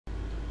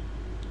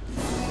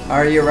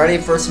Are you ready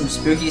for some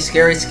spooky,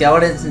 scary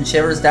skeletons and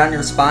shivers down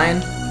your spine?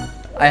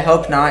 I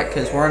hope not,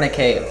 because we're in a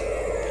cave.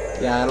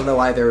 Yeah, I don't know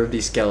why there would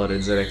be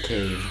skeletons in a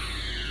cave.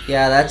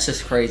 Yeah, that's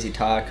just crazy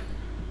talk.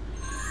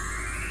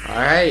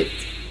 Alright,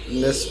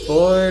 this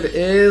board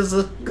is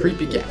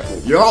Creepy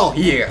Cavern. You're all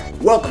here!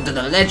 Welcome to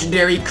the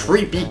legendary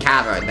Creepy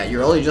Cavern that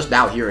you're only just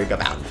now hearing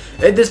about.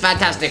 In this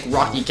fantastic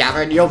rocky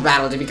cavern, you'll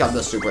battle to become the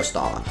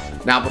superstar.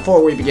 Now,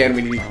 before we begin,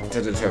 we need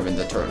to determine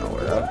the turn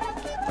order.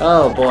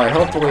 Oh boy,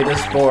 hopefully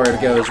this board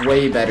goes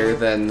way better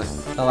than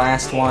the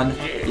last one.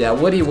 Yeah,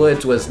 Woody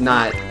Woods was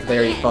not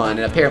very fun,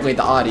 and apparently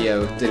the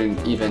audio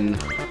didn't even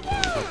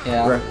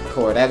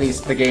record. At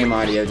least the game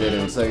audio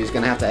didn't, so he's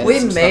gonna have to edit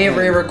some We may stuff in.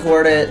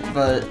 re-record it,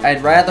 but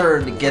I'd rather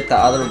get the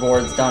other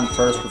boards done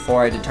first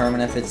before I determine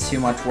if it's too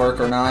much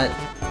work or not.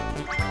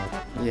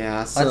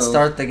 Yeah, so let's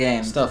start the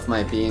game. Stuff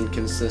might be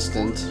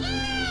inconsistent.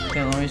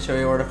 Okay, let me show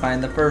you where to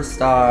find the first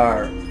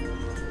star.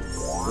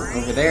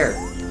 Over there.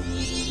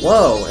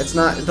 Whoa, it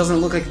doesn't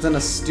look like it's in a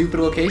stupid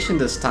location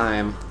this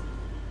time.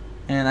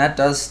 And that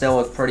does still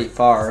look pretty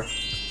far.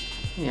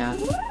 Yeah.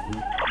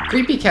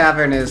 Creepy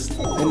Cavern is,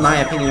 in my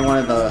opinion, one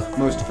of the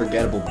most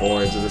forgettable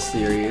boards of the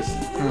series.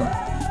 Ooh,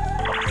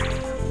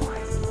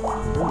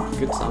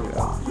 good song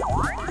though.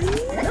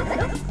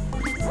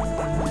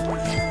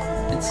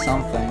 It's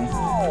something.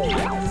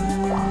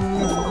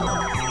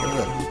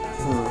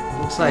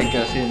 Looks like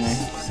a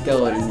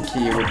skeleton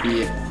key would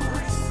be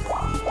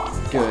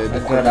good. A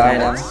good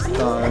item.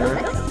 Star.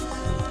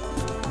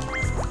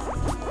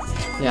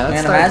 Yeah,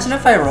 Man, imagine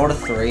if I rolled a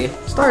 3.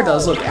 Star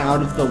does look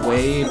out of the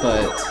way,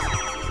 but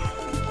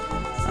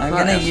I'm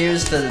gonna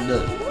use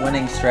the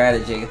winning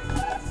strategy.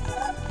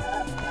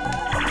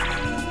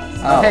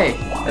 Oh, hey,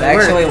 it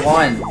actually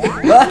won.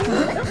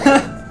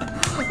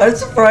 I'm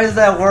surprised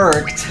that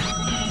worked.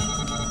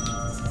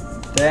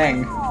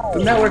 Dang.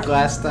 Didn't that work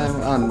last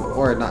time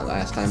or not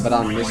last time, but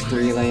on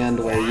Mystery Land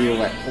where you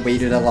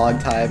waited a long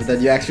time, and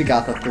then you actually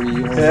got the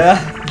 3 one?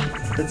 Yeah.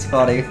 That's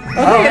funny.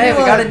 Oh, hey, we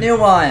got a new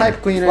one.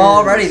 Pipe cleaners. Well,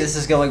 already this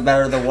is going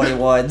better than Woody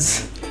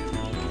Woods.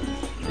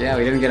 Yeah,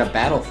 we didn't get a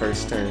battle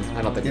first turn.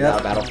 I don't think we got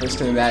a battle first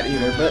turn in that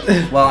either, but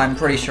well, I'm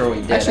pretty sure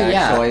we did. Actually.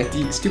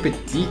 Yeah. Stupid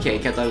DK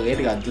kept on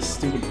waiting on just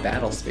stupid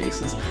battle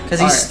spaces.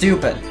 Because he's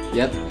stupid.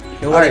 Yep.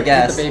 Who would have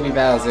guessed? The baby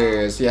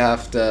Bowsers. You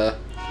have to.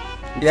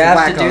 You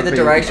have to do the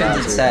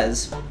directions it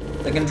says.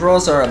 The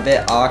controls are a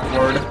bit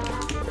awkward.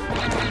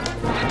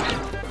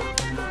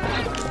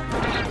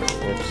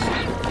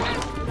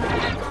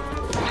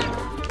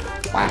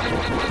 Wow.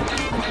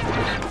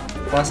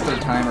 Plus their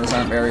timers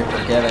aren't very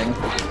forgiving.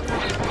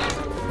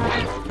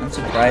 I'm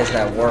surprised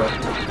that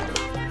worked.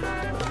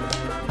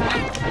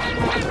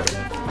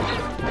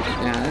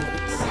 Yeah,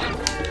 that's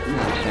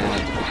not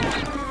that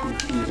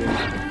confusing.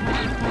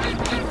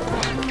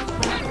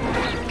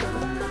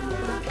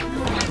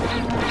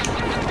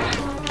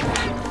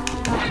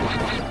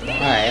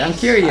 Alright, I'm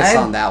curious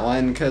on that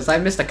one, because I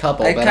missed a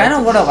couple. I kind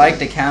of would have liked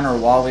to counter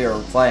while we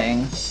were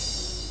playing.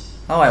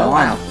 Oh, I won.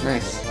 Wow,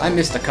 nice. I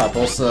missed a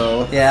couple,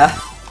 so yeah,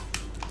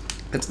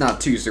 it's not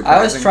too surprising.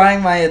 I was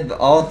trying my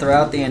all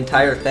throughout the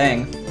entire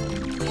thing.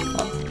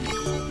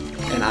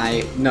 And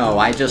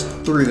I just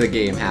threw the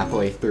game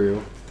halfway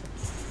through.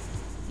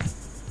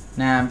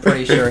 Nah, I'm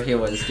pretty sure he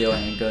was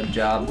doing a good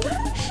job.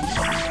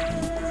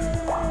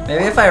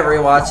 Maybe if I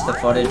rewatch the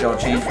footage, I'll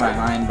change my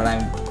mind, but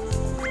I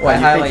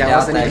highly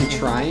doubt that. Even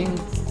trying?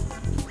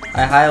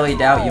 I highly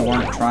doubt you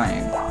weren't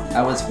trying.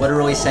 I was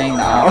literally saying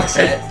the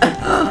opposite.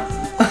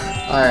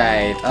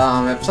 Alright,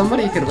 if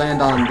somebody could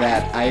land on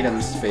that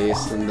item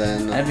space, and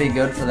then that'd be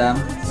good for them.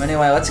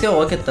 Anyway, let's go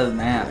look at the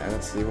map. Yeah,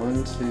 let's see,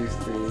 1, 2,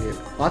 3,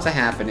 lots of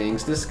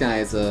happenings. This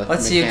guy's a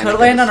let's see, you could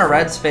land on a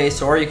red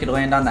space, or you could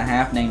land on the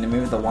happening to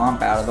move the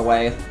womp out of the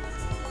way.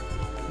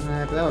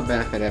 But that would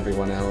benefit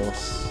everyone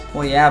else.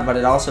 Well, yeah, but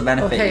it also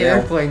benefits you. Okay,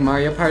 they're playing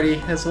Mario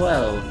Party as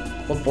well.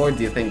 What board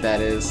do you think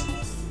that is?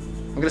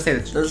 I'm gonna say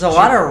that's there's a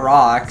lot of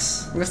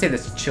rocks. I'm gonna say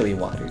that's Chili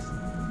Waters.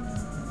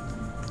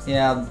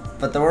 Yeah,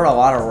 but there were a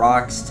lot of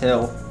rocks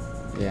too.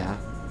 Yeah.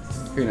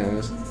 Who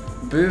knows?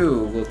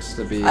 Boo looks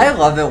to be. I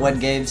love it when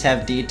games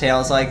have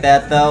details like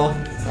that, though.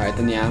 Alright,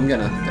 then yeah, I'm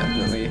gonna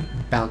definitely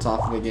bounce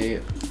off of the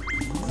gate.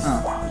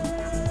 Oh.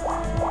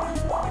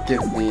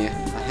 Give me a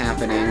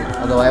happening.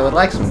 Although I would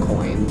like some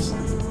coins.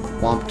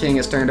 Womp King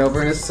is turned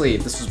over in his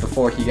sleep. This was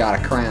before he got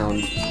a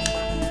crown.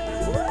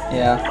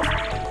 Yeah.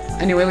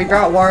 Anyway, we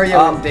brought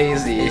Wario and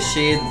Daisy. Is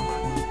she...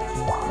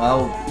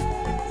 Well...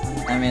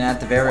 I mean, at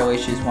the very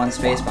least, she's one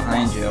space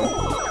behind you.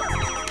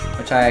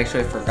 Which I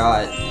actually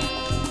forgot.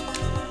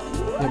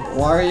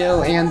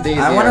 Wario and Daisy.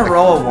 I want to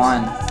roll a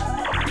 1.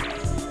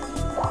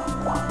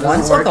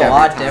 Ones look a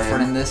lot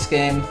different in this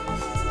game.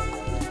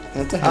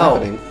 That's a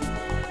happening.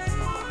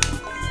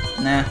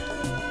 Nah.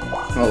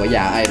 Oh,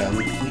 yeah, item.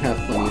 You have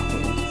plenty of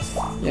things.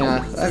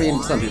 Yeah, I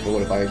mean, some people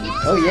would have argued.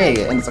 Oh,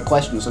 yay, and it's a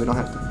question, so we don't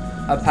have to...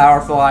 A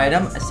powerful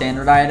item, a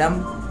standard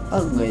item.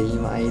 A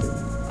lame item.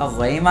 A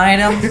lame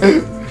item?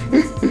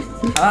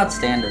 How about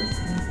standard?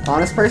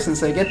 Honest person,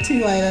 so you get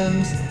 2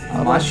 items.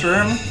 A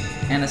mushroom?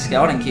 And a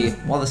skeleton key.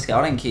 Well, the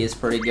skeleton key is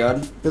pretty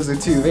good. Those are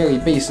two very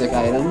basic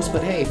items,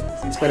 but hey,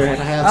 it's better to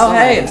have Oh, some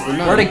hey, items than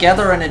none. we're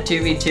together in a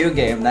 2v2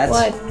 game. That's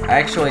What?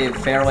 actually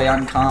fairly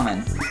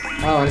uncommon.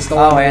 Oh, and it's the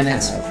one and we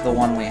it's have. the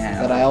one we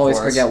have. But I of always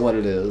course. forget what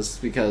it is,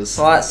 because...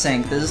 Slot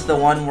sync. This is the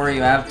one where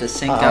you have to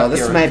sync up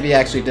this your... might be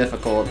actually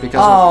difficult, because...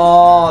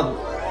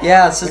 Oh,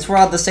 yeah, since we're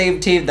on the same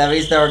team, that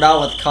means they're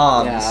not with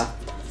comms. Yeah.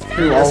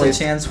 There's always- a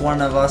chance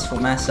one of us will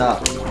mess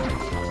up.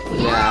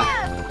 Yeah.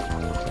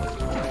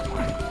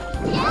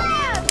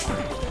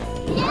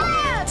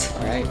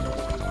 Alright.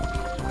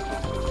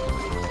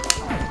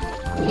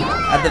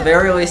 At the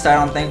very least, I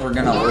don't think we're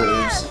gonna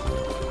lose.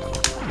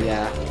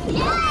 Yeah.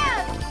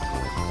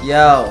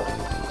 Yo.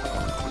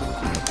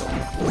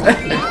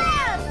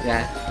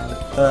 Yeah.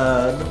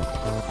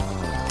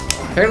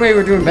 Apparently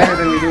we're doing better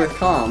than we do with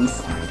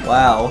comms.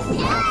 Wow.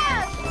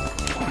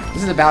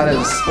 This is about as...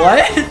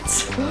 What?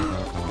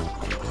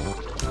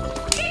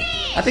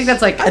 I think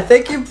that's like... I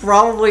think you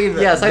probably...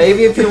 Yes,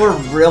 maybe if you were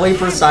really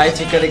precise,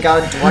 you could have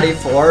gotten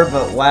 24,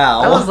 but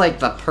wow. That was like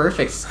the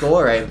perfect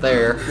score right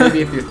there. Maybe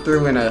if you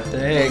threw in a...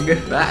 Dang.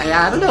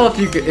 Yeah, I don't know if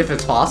you could, if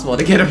it's possible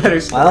to get a better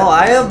score. Well,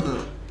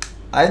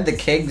 I am the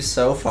king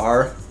so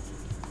far.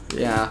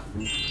 Yeah.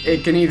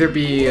 It can either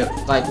be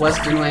like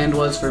Western Land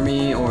was for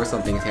me, or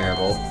something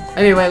terrible.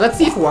 Anyway, let's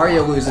see if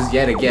Wario loses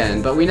yet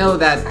again. But we know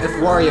that if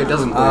Wario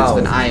doesn't lose,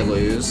 then I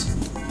lose.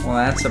 Well,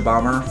 that's a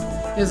bummer.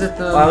 Is it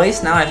though? Well, at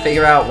least now I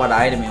figure out what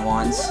item he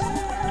wants.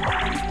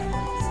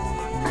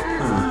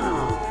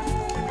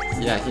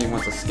 Yeah, he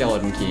wants a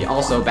skeleton key.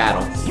 Also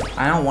battle.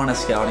 I don't want a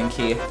skeleton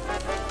key.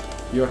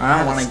 You I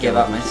don't want to give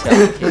up my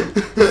skeleton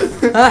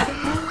key.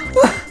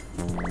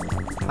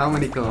 How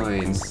many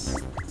coins?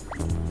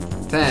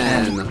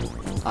 10.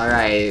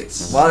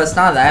 Alright. Well, it's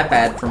not that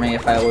bad for me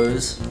if I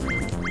lose.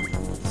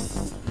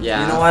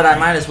 Yeah. You know what? I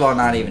might as well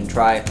not even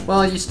try.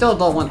 Well, you still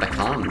don't want the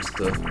comms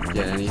to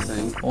get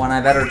anything. Well, I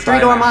better try.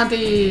 Three-door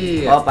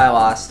Monty! Oh, I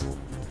lost.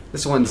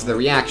 This one's the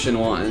reaction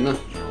one.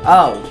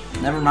 Oh,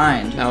 never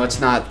mind. No, it's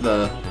not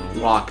the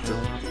locked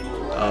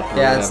up.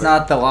 Yeah, it's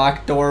not the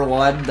locked door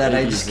one that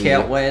I just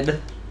can't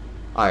win.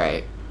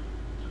 Alright.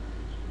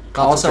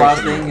 Also, I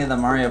was thinking of the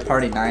Mario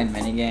Party 9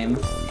 minigame.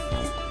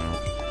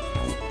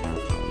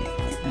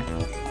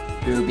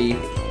 Booby.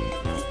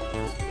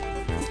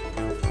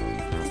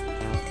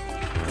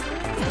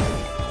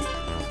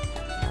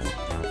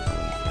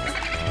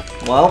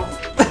 Well,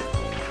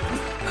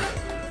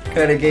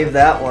 kinda gave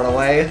that one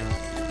away.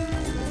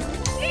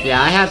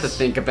 Yeah, I had to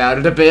think about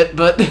it a bit,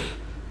 but...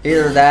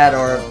 Either that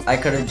or I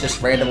could have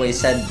just randomly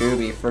said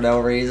booby for no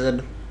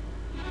reason.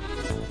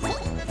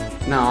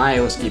 No, I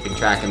was keeping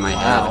track in my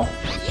Wow.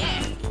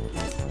 head.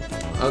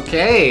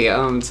 Okay,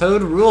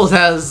 ToadRules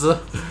has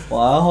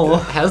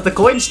the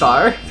coin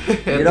star.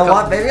 You know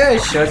what? Maybe I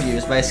should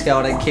use my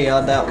skeleton key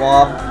on that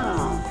mob.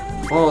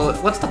 Well,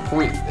 what's the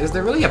point? Is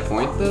there really a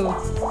point though?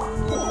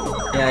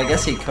 Yeah, I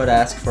guess he could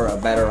ask for a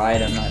better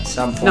item at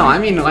some point. No, I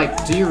mean,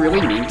 like, do you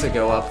really need to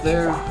go up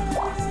there?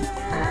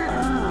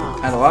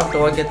 I'd love to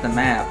look at the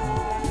map.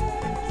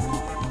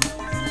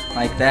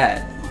 Like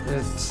that.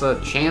 It's a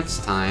chance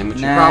time, which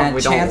you Nah,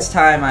 probably chance don't.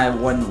 time I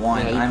wouldn't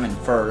want. Yeah, I'm in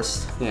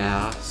first.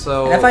 Yeah,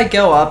 so... And if I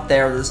go up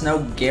there, there's no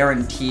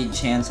guaranteed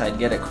chance I'd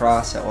get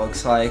across, it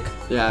looks like.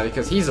 Yeah,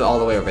 because he's all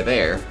the way over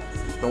there.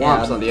 The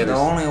Womp's on the other The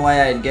only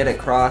way I'd get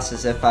across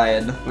is if I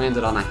had...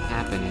 landed on a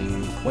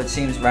happening. Which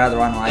seems rather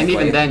unlikely. And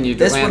even then, you'd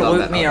This land would on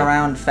loop that me other-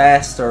 around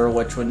faster,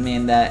 which would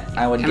mean that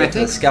I would And get I to the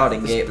think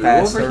scouting is gate Boo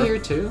faster. over here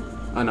too?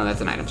 Oh no,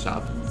 that's an item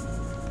shop.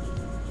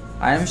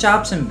 Item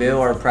shops and Boo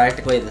are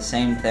practically the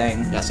same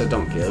thing. Yeah, so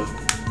don't give.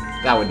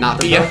 That would not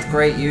be They're a... both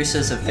great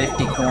uses of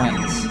 50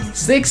 coins.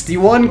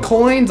 61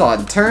 coins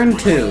on turn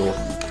 2.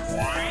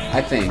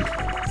 I think.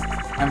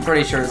 I'm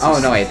pretty sure this Oh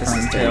is no, wait, this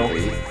is turn 3.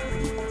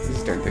 This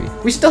is turn 3.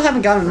 We still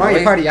haven't gotten Mario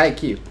Really? Party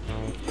IQ.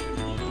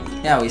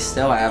 Yeah, we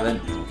still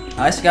haven't.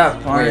 I just got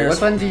Wait, what Mario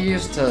button do you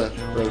use to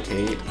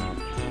rotate?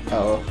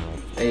 Oh,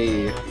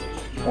 A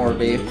or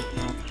B.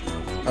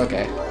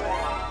 Okay.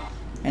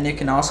 And you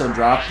can also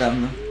drop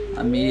them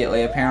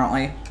immediately,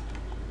 apparently.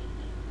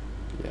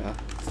 Yeah.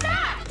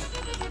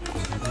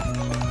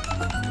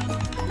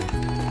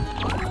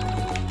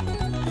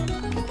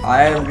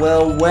 I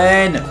will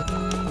win!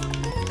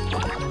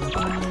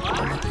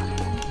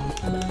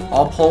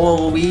 I'll pull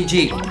a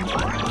Luigi.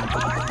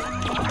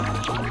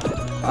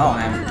 Oh,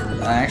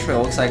 it actually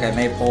looks like I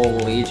may pull a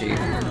Luigi.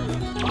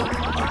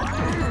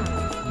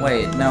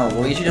 Wait, no,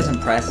 Luigi doesn't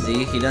press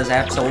Z, he does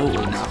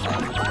absolutely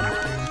nothing.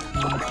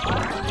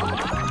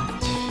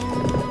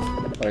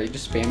 What, are you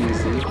just spamming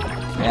Z?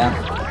 Yeah.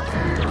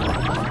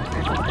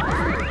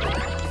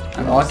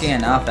 I'm lucky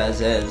enough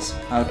as is.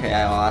 Okay,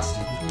 I lost.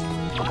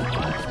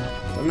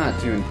 I'm not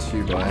doing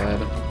too bad.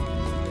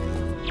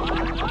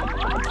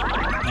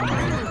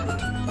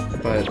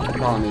 But the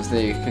problem is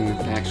they can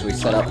actually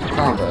set up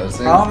combos.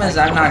 And Problem is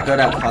I'm not good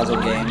at puzzle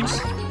games.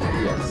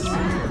 yes.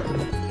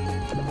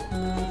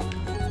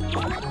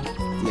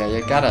 Yeah,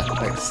 you gotta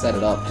like set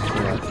it up so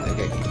that they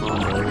get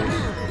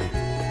combos.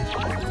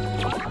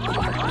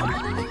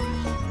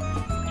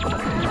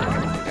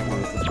 I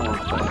wanted to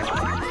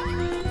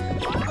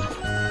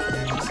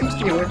It seems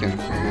to be working,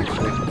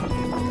 actually.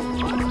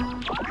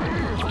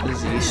 The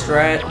Z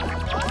strat.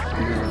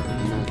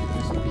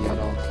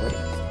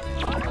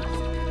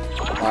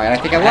 Alright, I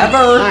think I won.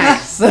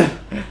 Nice.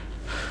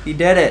 He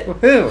did it.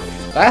 Woohoo!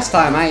 Last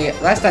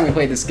time we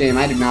played this game,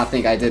 I did not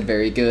think I did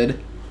very good.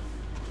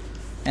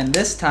 And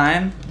this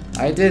time,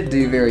 I did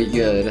do very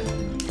good.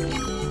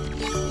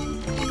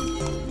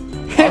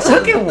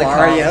 Look at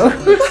Wario.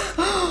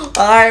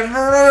 I'm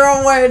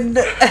ruined.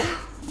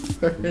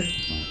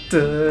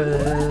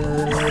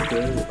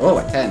 Oh,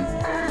 a 10.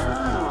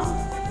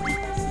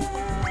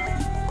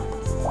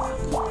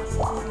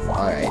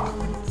 Alright.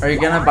 Are you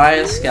gonna buy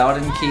a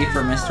skeleton key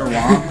for Mr.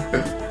 Wong?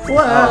 Whoa!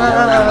 Oh, you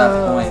don't have enough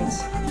coins.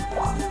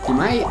 He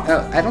might.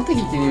 Oh, I don't think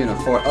he can even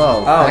afford.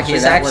 Oh, actually,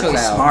 he's that actually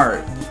works out.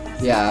 smart.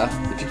 Yeah,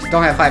 if you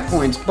don't have 5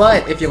 points,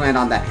 but if you land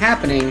on that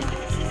happening,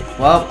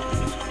 well,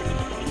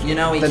 you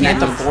know, he then can't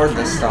that means- afford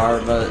the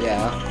star, but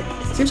yeah.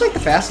 Seems like the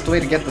fastest way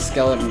to get the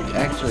skeleton,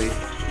 actually.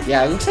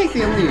 Yeah, it looks like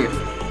the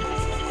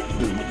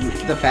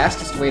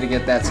fastest way to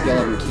get that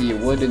skeleton key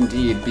would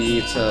indeed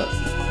be to.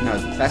 No,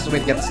 the fastest way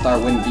to get the star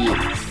would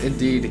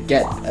indeed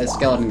get a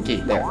skeleton key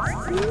there.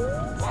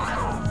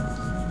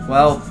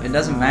 well, it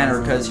doesn't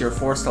matter because you're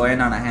forced to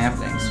land on a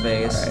halfling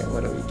space. Alright,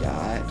 what do we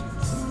got?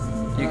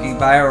 You can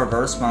buy a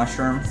reverse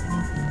mushroom.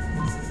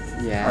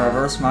 Yeah. A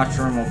reverse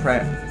mushroom will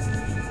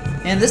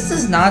And this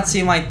does not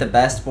seem like the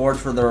best board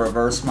for the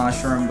reverse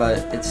mushroom, but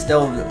it's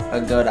still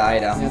a good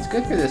item. Yeah, it's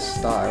good for this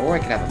star. Or I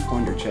could have a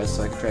plunder chest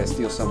so I could try to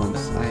steal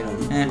someone's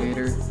item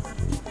later.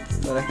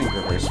 But I think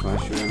reverse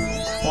mushroom.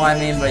 Well, I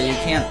mean, but you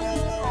can't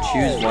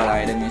choose what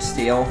item you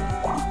steal.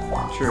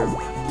 True.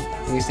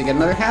 At least to get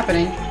another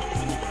happening.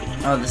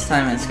 Oh, this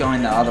time it's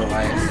going the other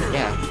way.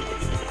 Yeah.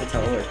 That's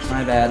how it works.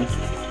 My bad.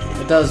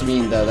 It does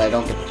mean, though, that I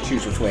don't get to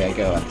choose which way I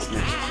go at this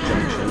next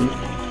junction.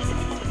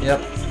 Yep.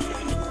 I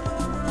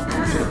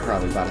should have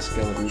probably bought a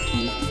skeleton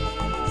key.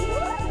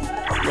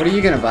 What are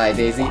you gonna buy,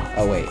 Daisy?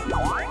 Oh, wait.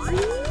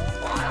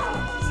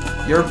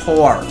 You're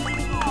poor.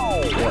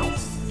 Yep.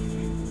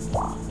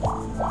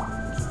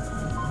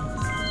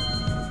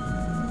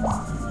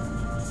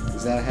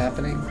 Is that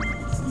happening?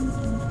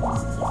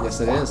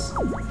 Yes, it is.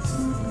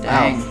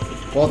 Dang. Wow.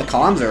 Well, the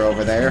comms are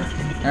over there.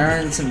 They're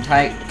in some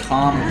tight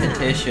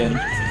competition.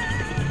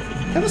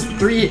 That was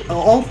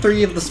all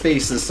three of the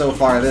spaces so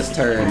far this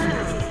turn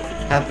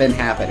have been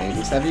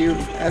happenings. Have you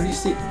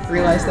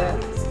realized that?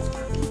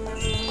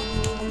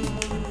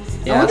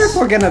 Yes. I wonder if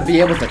we're gonna be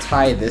able to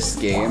tie this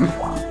game.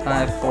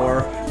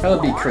 5-4. That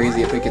would be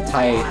crazy if we could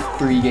tie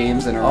 3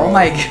 games in a row. Oh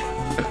my god.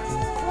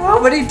 How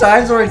many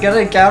times are we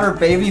gonna encounter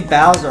Baby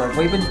Bowser? Have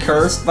we been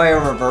cursed by a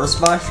reverse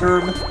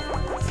mushroom?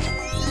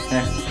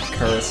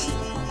 Cursed.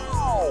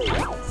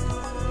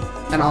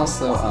 And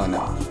also, oh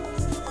no.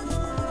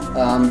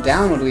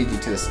 Down would lead you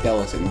to the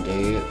skeleton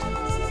gate.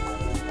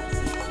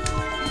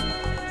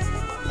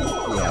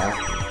 Yeah.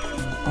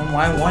 Oh,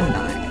 why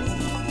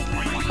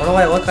 1-9? What do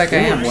I look like I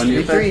am?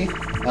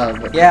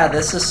 1v3. Yeah,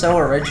 this is so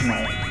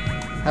original.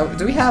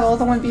 Do we have all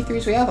the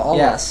 1v3s? We have all.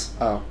 Yes.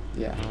 Oh,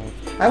 yeah.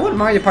 I want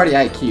Mario Party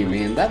IQ,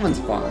 man. That one's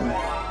fun.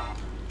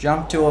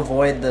 Jump to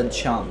avoid the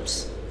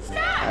chumps.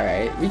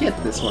 Alright, we get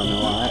this one a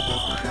lot.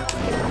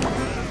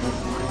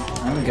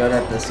 I'm good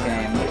at this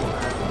game.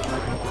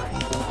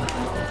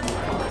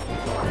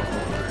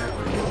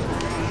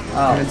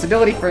 Oh.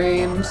 Invincibility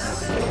frames.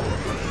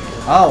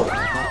 Oh.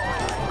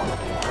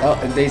 Oh,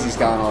 and Daisy's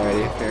gone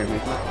already, apparently.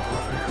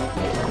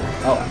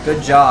 Oh,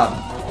 good job.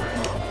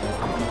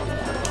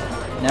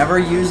 Never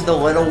use the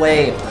little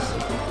waves.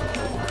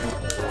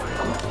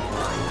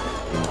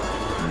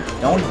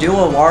 Don't do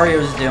what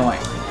Wario's doing.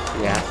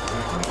 Yeah.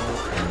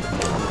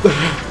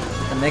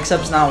 The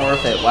mix-up's not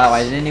worth it. Wow,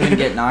 I didn't even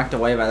get knocked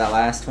away by that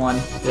last one.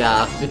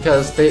 Yeah,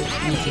 because you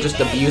can just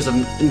abuse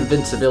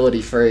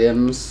invincibility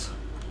frames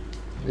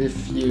if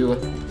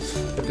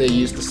they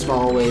use the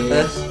small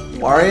waves.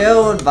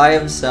 Wario by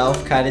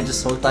himself kind of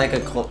just looked like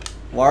a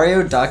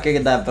Wario ducking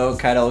in that boat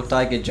kind of looked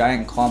like a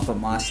giant clump of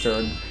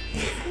mustard.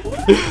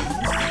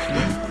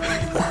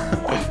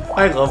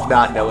 I love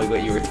not knowing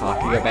what you were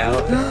talking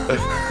about.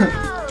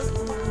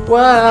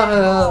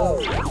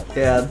 Whoa!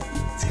 Yeah,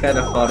 it's kind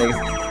of funny.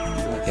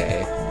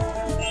 Okay.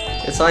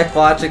 It's like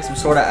watching some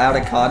sort of out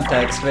of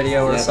context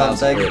video or something. I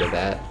was afraid of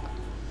that.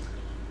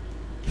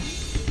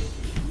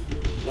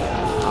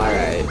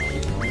 Alright.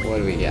 What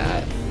do we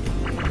got?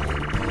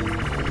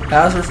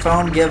 Bowser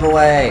phone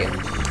giveaway.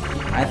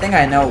 I think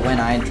I know when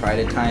I try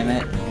to time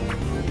it.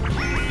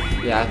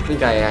 Yeah, I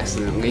think I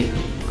accidentally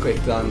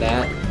clicked on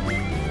that.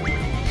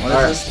 What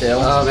does this do?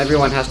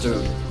 Everyone has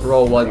to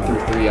roll 1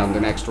 through 3 on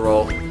the next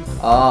roll.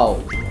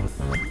 Oh.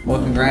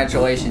 Well,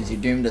 congratulations, you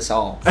doomed us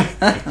all.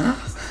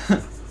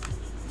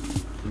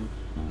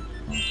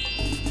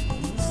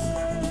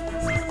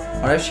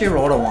 What if she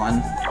rolled a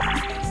 1?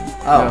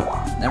 Oh,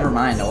 no. Never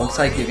mind. It looks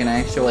like you can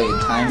actually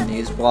time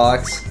these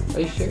blocks.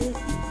 Are you sure?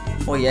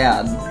 Well,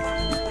 yeah.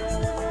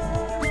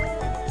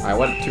 Alright,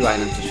 what 2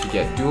 items does she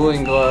get?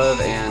 Dueling Glove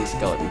and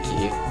Skeleton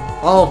Key.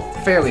 All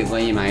fairly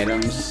lame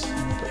items.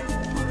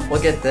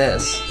 Look at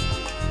this.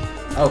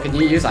 Oh, can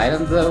you use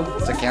items though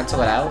to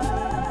cancel it out?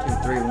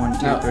 2, 3, 1, 2,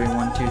 3,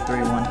 1, 2,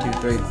 3, 1, 2,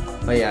 3.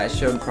 But yeah, I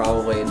should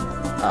probably.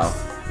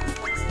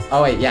 Oh.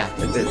 Oh wait, yeah,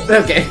 it did.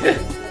 Okay.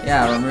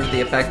 Yeah, remove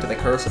the effect of the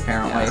curse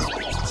apparently.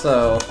 Yeah.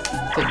 So,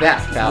 take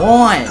that, pal.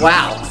 1!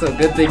 Wow, so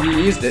good thing you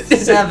used it.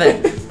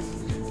 7!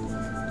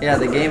 Yeah,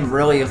 the game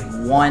really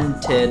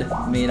wanted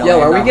me to. Yo,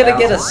 are we land gonna on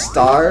get a Bowser.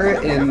 star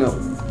in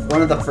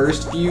one of the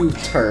first few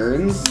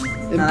turns?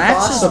 Now,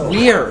 that's just Impossible.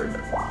 weird.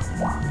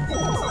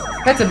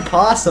 That's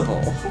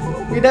impossible.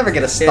 We never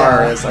get a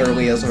star Yeah. as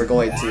early as we're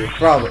going to.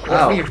 Probably.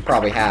 Oh. We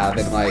probably have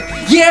in like.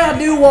 Yeah,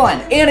 new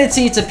one! And it's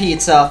Eats a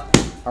Pizza.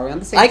 Are we on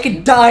the same? I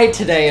could die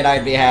today and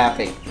I'd be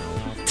happy.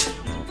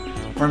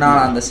 We're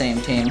not on the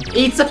same team.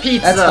 Eats a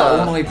pizza. That's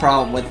the only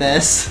problem with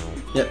this.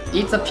 Yep.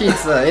 Eats a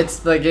pizza. It's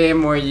the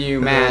game where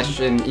you mash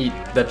and eat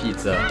the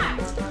pizza.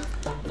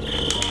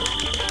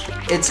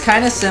 It's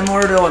kind of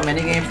similar to a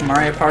minigame from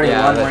Mario Party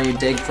 1 but- where you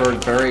dig for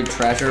buried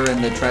treasure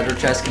and the treasure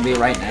chest can be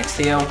right next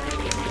to you.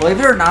 Believe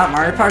it or not,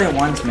 Mario Party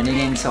 1's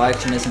minigame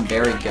selection isn't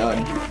very good.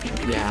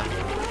 Yeah.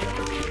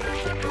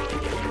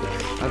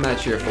 I'm not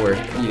sure if we're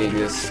eating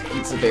this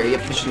pizza very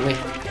efficiently.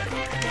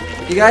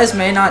 You guys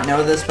may not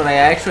know this, but I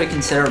actually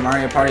consider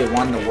Mario Party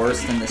 1 the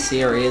worst in the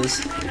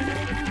series.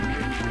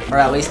 Or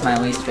at least my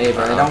least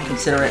favorite. I don't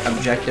consider it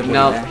objectively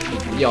Nope.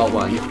 bad. Y'all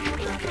won.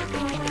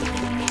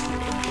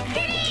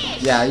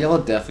 Yeah, y'all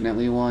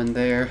definitely won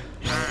there.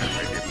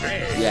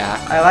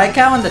 Yeah. I like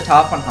how in the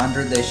top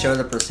 100 they show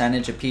the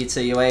percentage of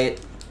pizza you ate.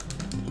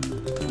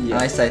 Yeah.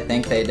 At least I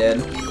think they did.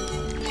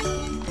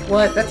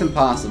 What? That's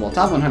impossible.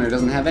 Top 100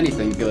 doesn't have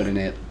anything good in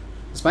it.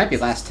 This might be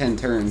last 10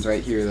 turns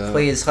right here, though.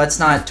 Please, let's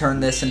not turn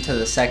this into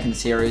the second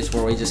series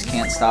where we just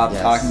can't stop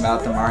Yes. talking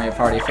about the Mario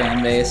Party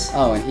fan base.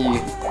 Oh, and he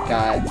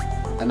got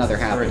another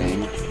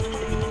happening.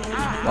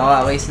 Well,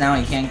 at least now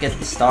he can't get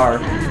the star.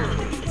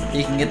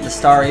 He can get the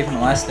star even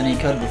less than he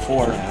could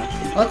before.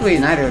 Yeah. Luckily,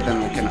 neither of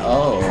them can.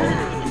 Oh.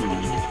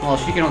 Well,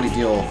 she can only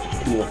duel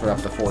for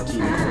up to 14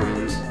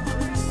 coins.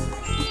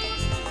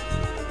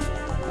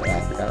 Oh, yeah,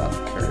 I forgot about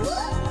the curse.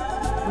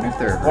 I wonder if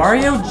they're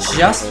Wario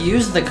just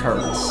used the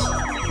curse.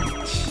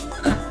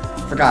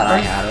 Forgot I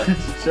had it.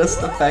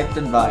 Just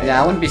affected by it.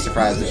 Yeah, I wouldn't be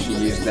surprised if she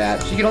used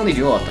that. She could only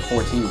duel up to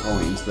 14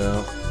 coins,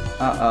 though.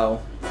 Uh-oh.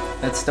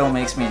 That still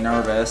makes me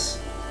nervous.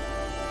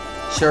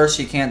 Sure,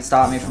 she can't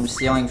stop me from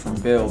stealing from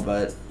Boo,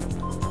 but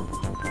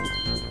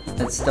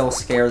it still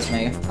scares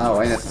me.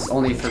 Oh, and it's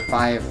only for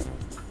 5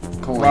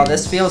 coins. Well,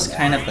 this feels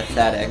kind of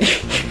pathetic.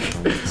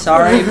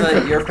 Sorry,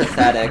 but you're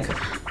pathetic.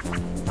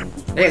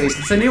 Hey, at least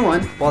it's a new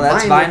one. Well,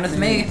 that's fine with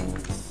me.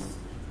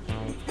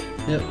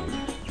 Yep.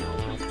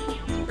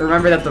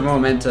 Remember that the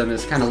momentum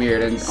is kind of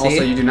weird, and See?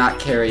 also you do not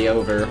carry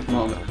over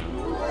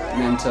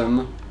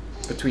momentum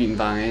between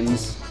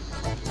vines.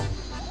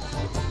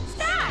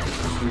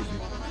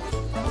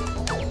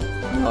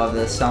 Love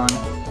this song.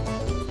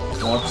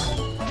 Whoops.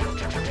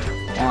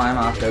 Oh, I'm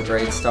off to a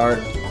great start.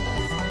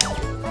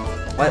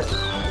 What?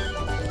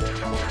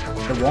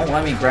 It won't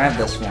let me grab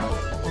this one.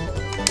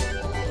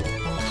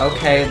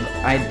 Okay,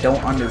 I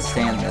don't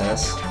understand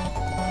this.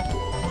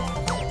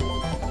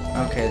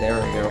 Okay, there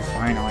we go,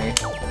 finally.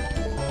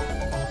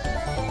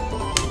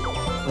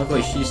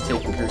 Luckily, she's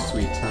taking her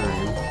sweet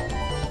time.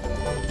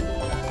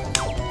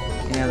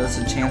 Yeah, there's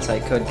a chance I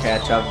could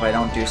catch up if I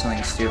don't do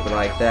something stupid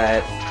like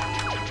that.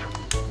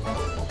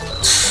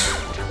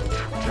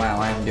 Wow,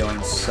 I'm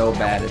doing so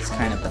bad, it's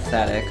kind of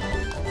pathetic.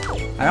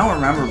 I don't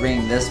remember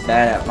being this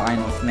bad at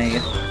Vine with me.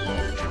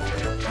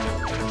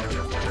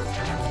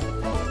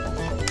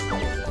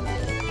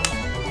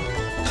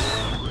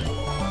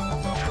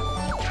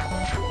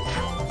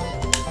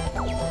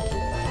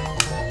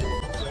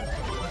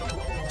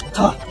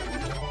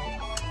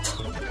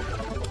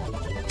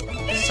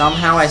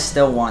 Somehow I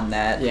still won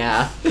that.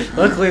 Yeah.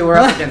 Luckily, we're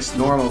up against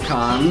normal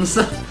cons.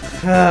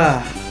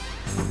 That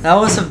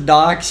was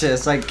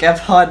obnoxious. I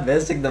kept on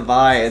missing the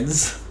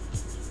vines.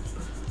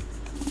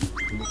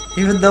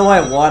 Even though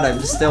I won, I'm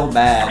still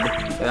mad.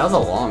 Yeah, that was a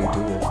long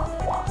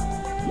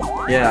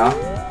duel. Yeah.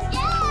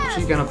 What's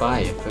she gonna buy,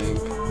 you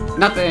think?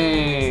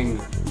 Nothing!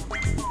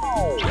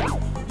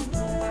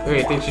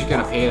 Wait, you think she's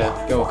gonna pay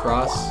to go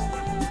across?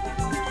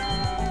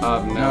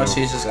 No,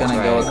 she's just that's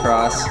gonna go right.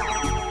 across.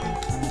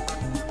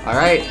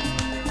 Alright.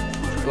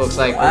 Looks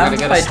like What we're gonna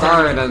happens get if a I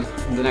star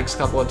in the next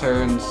couple of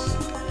turns.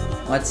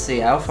 Let's see,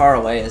 how far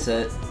away is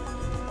it?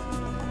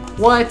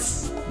 What?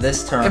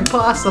 This turn.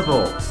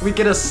 Impossible! We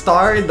get a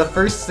star in the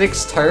first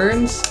 6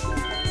 turns?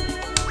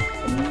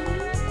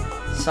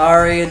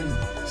 Sorry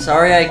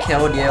I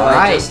killed you.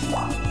 I just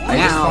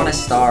Now- want a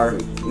star.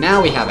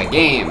 Now we have a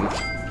game.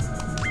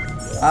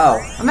 Oh.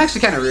 I'm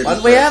actually kind of rooting What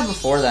did for... we have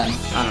before then?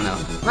 I don't know.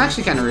 I'm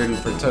actually kind of rooting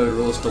for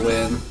ToadRules to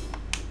win.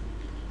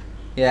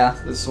 Yeah.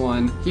 This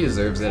one, he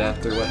deserves it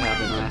after what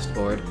happened last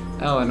board.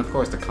 Oh, and of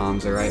course the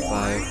comms are right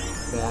by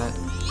that.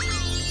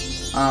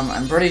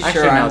 I'm pretty sure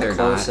Actually, no, I'm they're the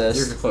not. closest.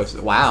 You're the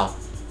closest. Wow.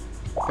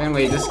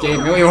 Apparently, this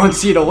game really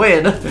wants you to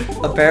win.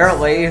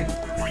 Apparently.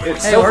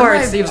 So where far,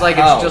 did it I- seems like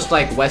Oh. it's just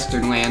like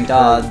Western land.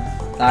 Duh.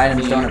 The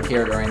items me. don't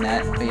appear during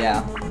that, but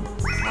yeah.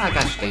 Ah,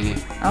 gosh dang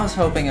it. I was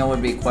hoping it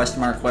would be question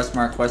mark, question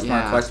mark, question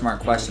mark, question mark,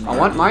 question mark. I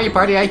want Mario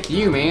Party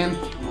IQ, man.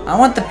 I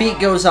want the beat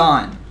goes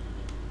on.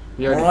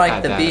 You already More like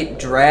had the that. beat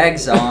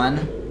drags on.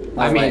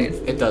 I mean,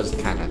 wait. it does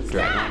kind of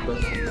drag on, but...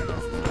 Oh,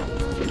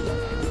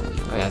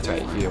 yeah, that's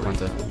right. You don't want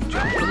to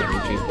jump in every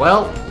tree.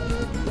 Well,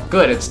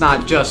 good. It's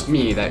not just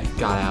me that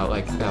got out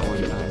like that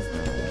one time.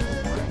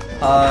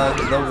 Hug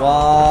the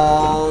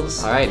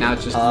walls. Alright, now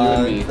it's just you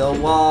and me. Hug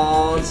the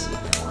walls.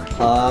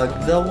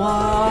 Hug the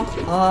wall.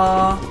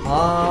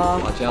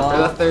 Watch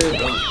out for the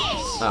third one.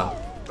 Oh.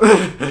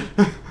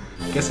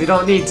 Guess we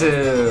don't need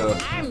to.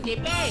 I'm the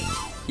best.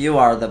 You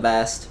are the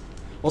best.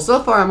 Well,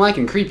 so far I'm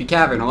liking Creepy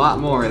Cavern a lot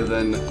more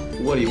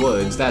than Woody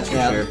Woods, that's for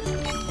Yeah.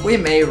 sure. We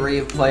may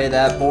replay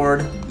that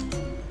board.